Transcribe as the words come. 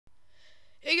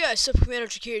Hey guys, Sub Commander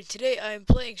here. Today I am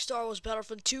playing Star Wars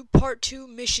Battlefront 2 Part 2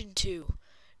 Mission 2.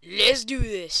 Let's do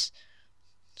this.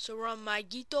 So we're on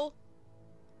Maguito.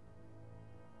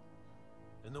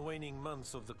 In the waning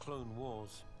months of the Clone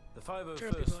Wars, the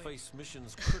 501st faced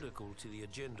missions critical to the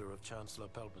agenda of Chancellor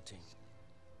Palpatine.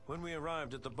 When we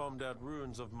arrived at the bombed-out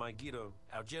ruins of Maguito,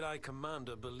 our Jedi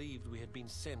commander believed we had been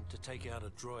sent to take out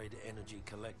a droid energy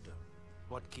collector.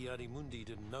 What Ki-Adi-Mundi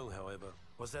didn't know, however,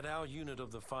 was that our unit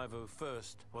of the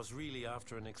 501st was really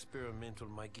after an experimental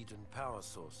Maguitan power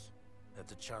source that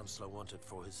the Chancellor wanted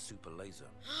for his super laser.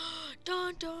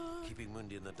 Dun, dun. Keeping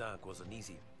Mundi in the dark wasn't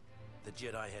easy. The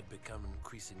Jedi had become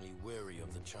increasingly wary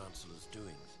of the Chancellor's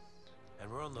doings,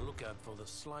 and were on the lookout for the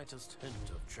slightest hint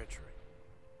of treachery.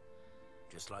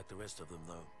 Just like the rest of them,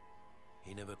 though,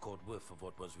 he never caught whiff of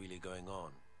what was really going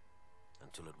on,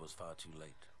 until it was far too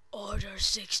late. Order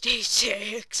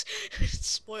 66!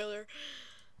 Spoiler.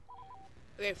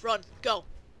 Okay, run, go.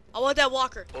 I want that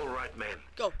walker. All right, man.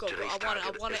 Go, go, go.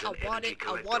 I want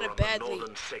it badly.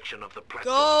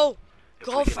 Go!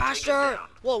 Go faster!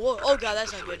 Whoa, whoa, oh god,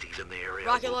 that's not good.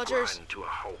 Rocket launchers!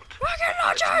 Rocket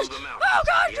launchers! Oh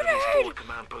god, grenade!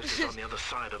 Command post is on the other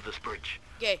side of this bridge.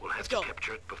 Okay, we'll have let's to go.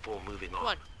 capture it before moving on. Come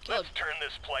on, Caleb. Let's turn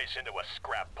this place into a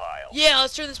scrap pile. Yeah,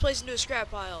 let's turn this place into a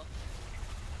scrap pile.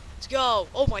 Let's go.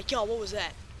 Oh my god, what was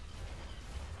that?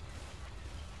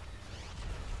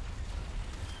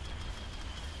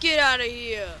 Get out of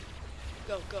here.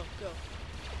 Go, go, go.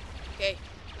 Okay,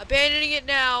 abandoning it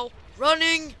now.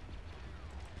 Running.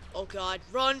 Oh god,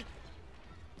 run.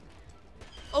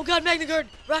 Oh god, Magna Guard.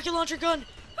 Rocket launcher gun.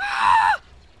 Ah!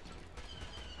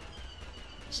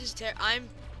 This is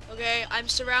I'm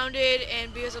surrounded,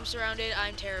 and because I'm surrounded,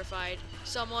 I'm terrified.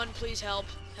 Someone please help.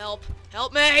 Help.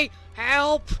 Help me!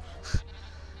 Help!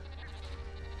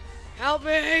 Help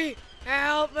me!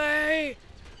 Help me!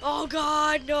 Oh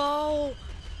god, no!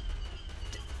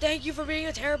 Thank you for being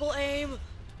a terrible aim.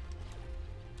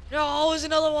 No, there's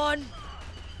another one.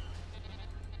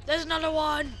 There's another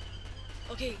one.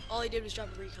 Okay, all he did was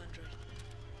drop a recon droid.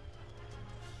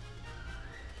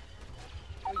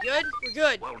 We good? We're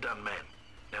good. Well done, man.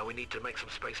 Now we need to make some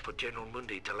space for General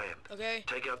Mundi to land. Okay.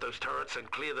 Take out those turrets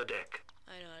and clear the deck.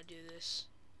 I know how to do this.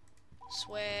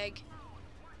 Swag.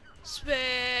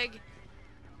 Swag.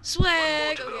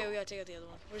 Swag! Okay, we gotta take out the other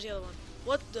one. Where's the other one?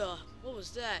 What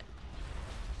was that?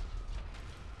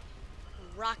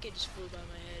 A rocket just flew by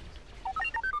my head.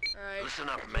 Alright. Listen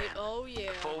up, man. Oh,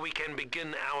 yeah. Before we can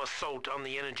begin our assault on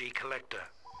the energy collector,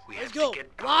 we Let's have go. to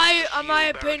get past Why the am I a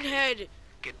shield barricade. pinhead?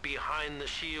 Get behind the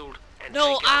shield and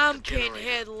No, take out I'm the generator.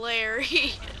 Pinhead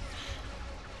Larry.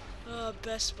 Oh,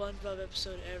 best SpongeBob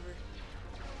episode ever.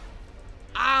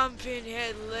 I'm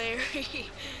Pinhead Larry.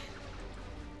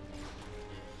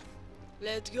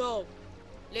 Let's go.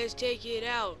 Let's take it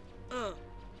out.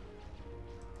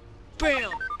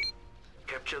 Bam.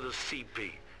 Capture the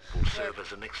CP. Will serve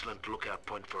as an excellent lookout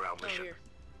point for our mission. Here.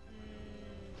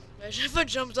 Imagine if I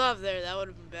jumped off there. That would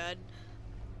have been bad.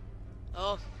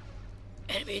 Oh.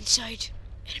 Enemy in sight.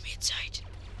 Enemy in sight.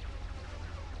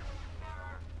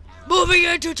 Moving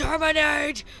in to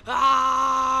terminate!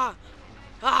 Ah!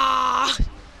 Ah!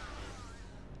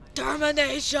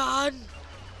 Termination!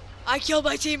 I killed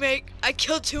my teammate. I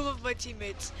killed 2 of my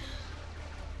teammates.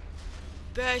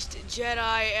 Best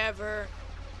Jedi ever.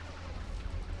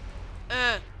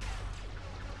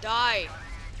 Die.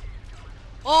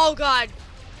 Oh god.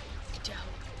 Get down.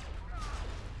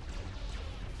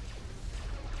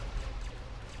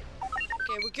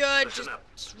 Okay, we're good. Just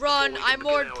run. I'm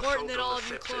more important than all of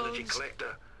you clones.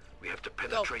 We have to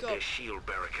penetrate Go. their shield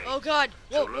barricade. Oh god.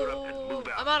 Whoa, So load up and move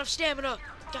out. I'm out of stamina.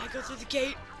 Gotta go through the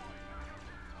gate.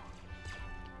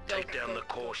 Take down the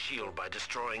core shield by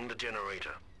destroying the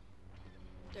generator.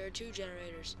 There are 2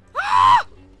 generators. Ah!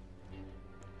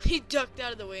 He ducked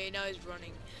out of the way, now he's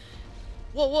running.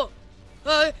 Whoa, whoa.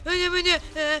 Oh. Well,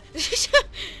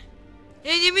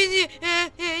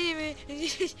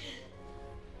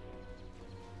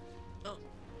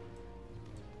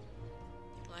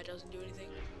 that doesn't do anything.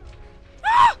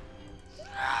 Ah!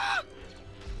 Ah!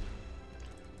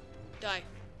 Die.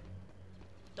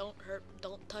 Don't hurt,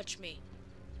 don't touch me.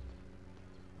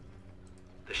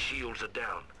 The shields are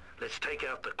down. Let's take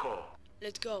out the core.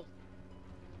 Let's go.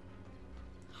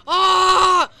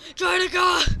 Ah! Try to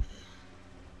go!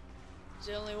 Is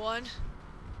there only one?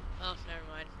 Oh, never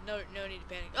mind. No need to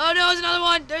panic. Oh no, there's another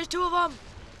one! There's 2 of them!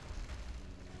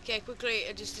 Okay, quickly,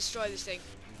 just destroy this thing.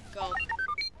 Go.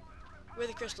 Where are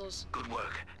the crystals? Good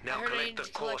work. Now collect the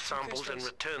core samples and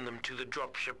return them to the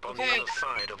dropship on the other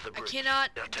side of the bridge. I cannot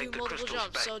do multiple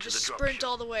jumps, so just sprint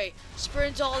all the way.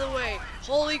 Sprint all the way.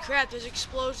 Holy crap, there's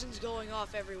explosions going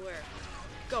off everywhere.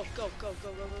 Go, go, go, go,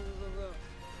 go, go, go, go,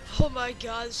 go. Oh my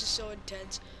god, this is so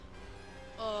intense.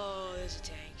 Oh, there's a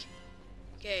tank.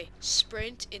 Okay,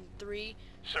 sprint in 3,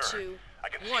 Sir, 2, I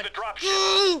can 1. see the dropship.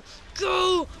 Go!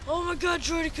 Go! Oh my god,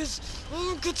 Droidicus!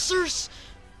 Oh my god, sirs!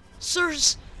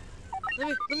 Sirs!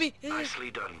 Let me... Nicely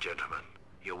done, gentlemen.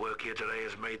 Your work here today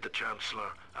has made the Chancellor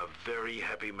a very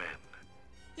happy man.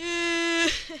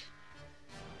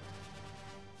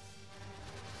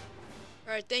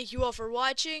 Alright, thank you all for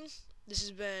watching. This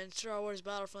has been Star Wars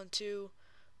Battlefront 2,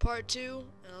 Part 2,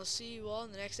 and I'll see you all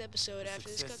in the next episode after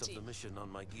this The success of cutscene. the mission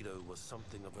on Megiddo was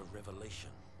something of a revelation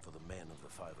for the men of the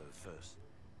 501st.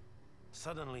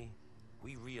 Suddenly,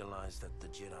 we realized that the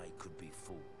Jedi could be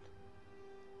fooled.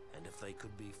 And if they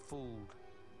could be fooled,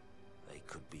 they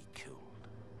could be killed.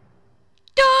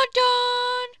 Dun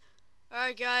dun!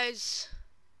 Alright guys.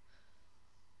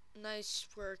 Nice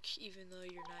work, even though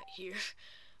you're not here.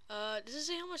 Does it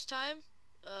say how much time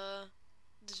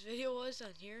this video was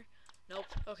on here? Nope.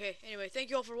 Okay, anyway, thank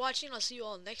you all for watching. I'll see you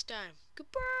all next time.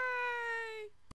 Goodbye!